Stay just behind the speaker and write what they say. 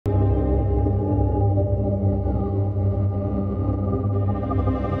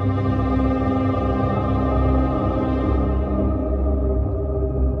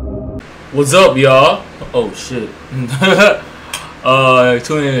What's up, y'all? Oh shit.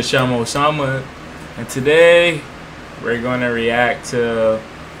 Tune in to ShamaOsama, and today we're gonna react to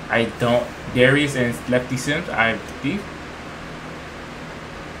Dharius and Lefty Sims. I believe.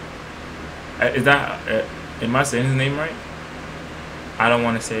 Is that am I saying his name right? I don't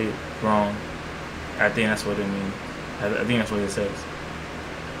want to say it wrong. I think that's what it means. I think that's what it says.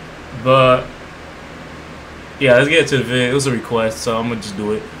 But yeah, let's get to the video. It was a request, so I'm gonna just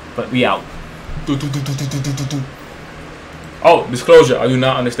do it. But we out. Oh, disclosure, I do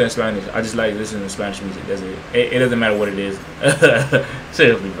not understand Spanish. I just like listening to Spanish music. That's it. It doesn't matter what it is.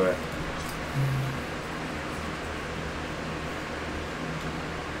 Seriously, bro.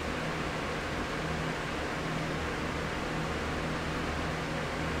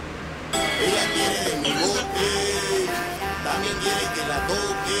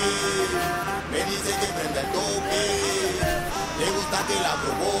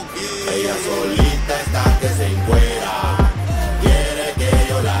 Ella solita está que se encuera, quiere que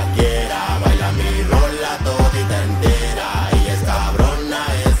yo la quiera, baila mi rola todita entera, ella es cabrona,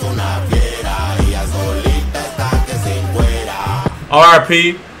 es una fiera, ella solita está que se encuera. RP,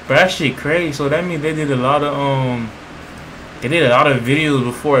 but that shit crazy. So that means they did a lot of videos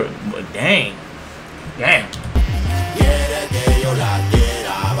before. But dang. Quiere que yo la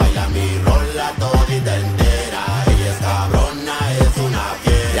quiera, baila mi rola todita entera, ella es cabrona, es una fiera.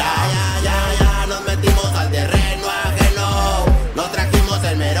 Ya, nos metimos al terreno ajeno, nos trajimos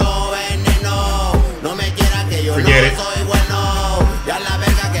el mero veneno, no me quiera que yo no soy bueno, ya la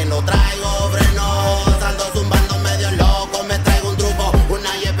verga que no traigo frenos, ando zumbando medio loco, me traigo un truco,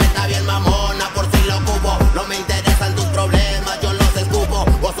 una yepeta bien mamona por si lo ocupo, no me interesan tus problemas, yo los escupo,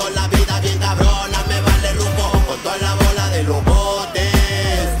 gozo la vida bien cabrona, me vale rumbo, con toda la bola de los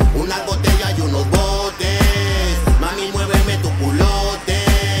botes, una botella y unos botes, mami muéveme tu culote,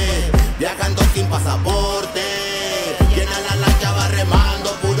 viajando sin pasaporte, llena la lancha va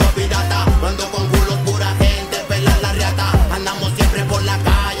remando, puro pirata, ando con culos pura gente, pela la riata, andamos siempre por la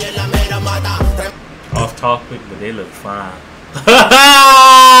calle, la mera mata. Off topic, but they look fine.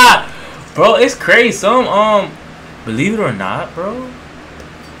 Bro, it's crazy. Some believe it or not, bro,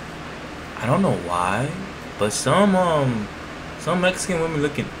 I don't know why, but some Mexican women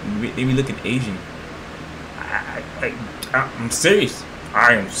they be looking Asian. I'm serious.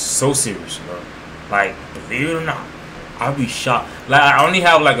 I am so serious, bro. Like, believe it or not, I'll be shocked. Like, I only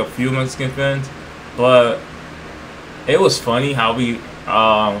have like a few Mexican friends, but it was funny how we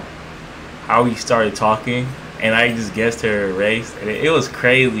started talking, and I just guessed her race, and it was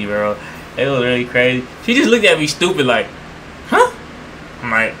crazy, bro. It was really crazy. She just looked at me stupid, like, huh?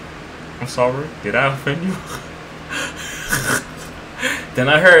 I'm like, I'm sorry. Did I offend you? Then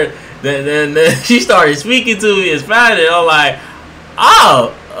I heard. Then she started speaking to me in Spanish. I'm like,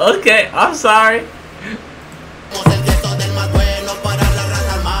 oh, okay. I'm sorry.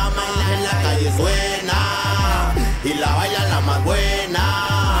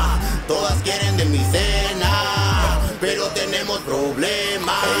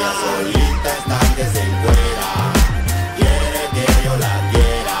 Ella solita está que se encuera, quiere que yo la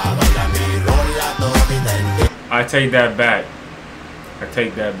quiera, baila mi rola todita entera. I take that back. I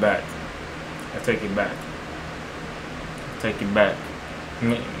take that back. I take it back. Take it back.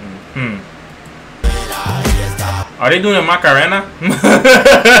 Are they doing a Macarena?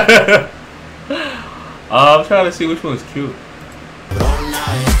 I'm trying to see which one's cute.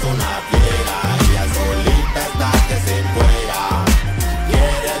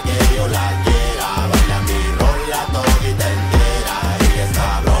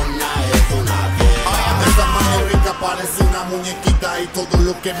 Parece una muñequita y todo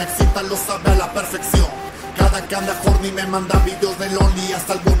lo que me excita lo sabe a la perfección. Cada que anda horny me manda videos de lonely,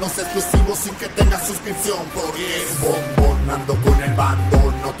 hasta algunos exclusivos sin que tenga suscripción. Porque es bombón, ando con el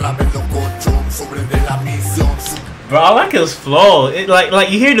bandón, otra vez locochón, sobre de la misión. Bro, I like his flow. It like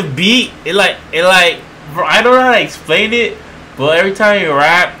you hear the beat. It like bro, I don't know how to explain it, but every time you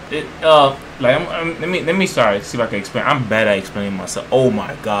rap, it like let me sorry, see if I can explain. I'm bad at explaining myself. Oh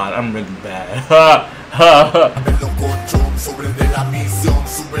my god, I'm really bad.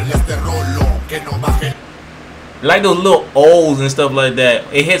 Like those little O's and stuff like that.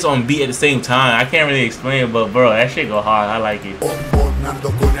 It hits on beat at the same time. I can't really explain it, but bro, that shit go hard. I like it.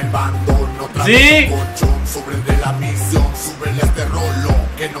 See?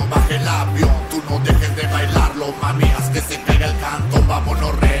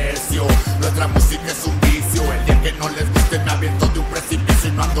 Nuestra música es un vicio, el día que no les guste me aviento de un precipicio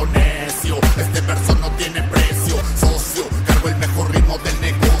y no ando necio. Este verso no tiene precio, socio, cargo el mejor ritmo del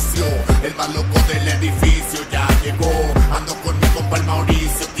negocio, el más loco del edificio ya llegó, ando con mi compa el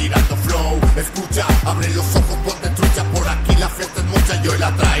Mauricio tirando flow,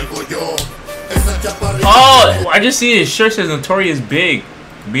 I just see his shirt says Notorious Big.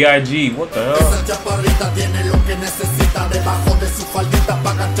 B.I.G. What the hell?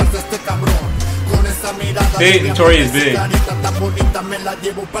 Big, Notorious Big.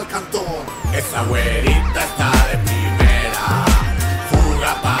 Esa güerita está de primera.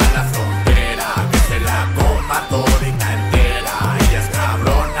 Fuga pa' la frontera. Que se la coma todita entera. Ella es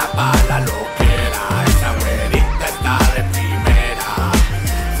cabrona pa' la loquera. Esa güerita está de primera.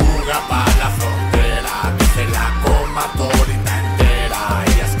 Fuga pa' la frontera. Que se la coma todita entera.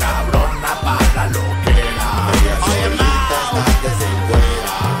 Ella es cabrona pa' la loquera. Ella solita está que se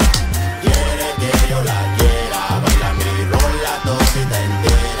encuera. Quiere que yo la quiera. Baila mi rola todita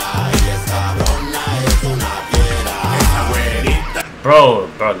entera. Ella es cabrona, es una fiera. Esa güerita. Bro,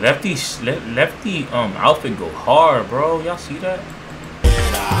 Lefty outfit go hard, bro. Y'all see that?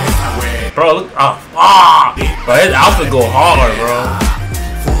 Bro, look, bro, his outfit go hard, bro.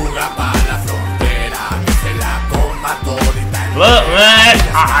 Look, man,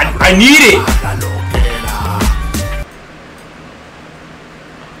 I need it.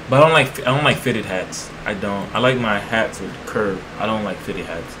 But I don't like fitted hats. I like my hats with curve. I don't like fitted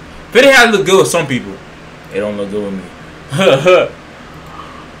hats. Fitted hats look good with some people. They don't look good with me.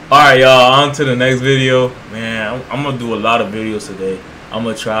 Alright, y'all, on to the next video. Man, I'm gonna do a lot of videos today. I'm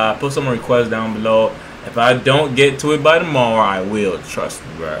gonna try. Put some requests down below. If I don't get to it by tomorrow, I will. Trust me,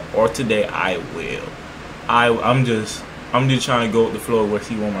 bro. Or today, I will. I'm just trying to go with the flow where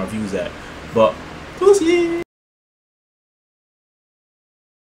see where my views at. But we'll see.